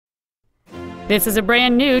This is a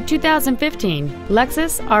brand new 2015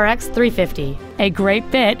 Lexus RX 350, a great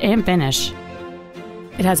fit and finish.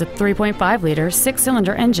 It has a 3.5-liter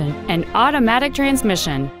 6-cylinder engine, an automatic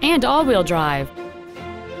transmission, and all-wheel drive.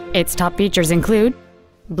 Its top features include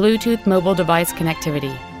Bluetooth mobile device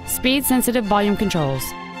connectivity, speed-sensitive volume controls,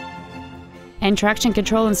 and traction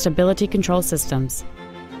control and stability control systems.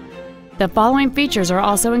 The following features are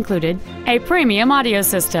also included: a premium audio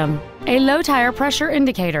system, a low tire pressure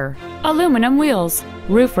indicator, aluminum wheels,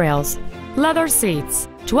 roof rails, leather seats,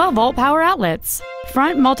 12-volt power outlets,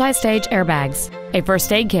 front multi-stage airbags, a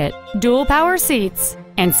first aid kit, dual power seats,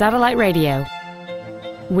 and satellite radio.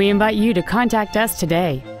 We invite you to contact us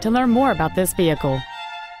today to learn more about this vehicle.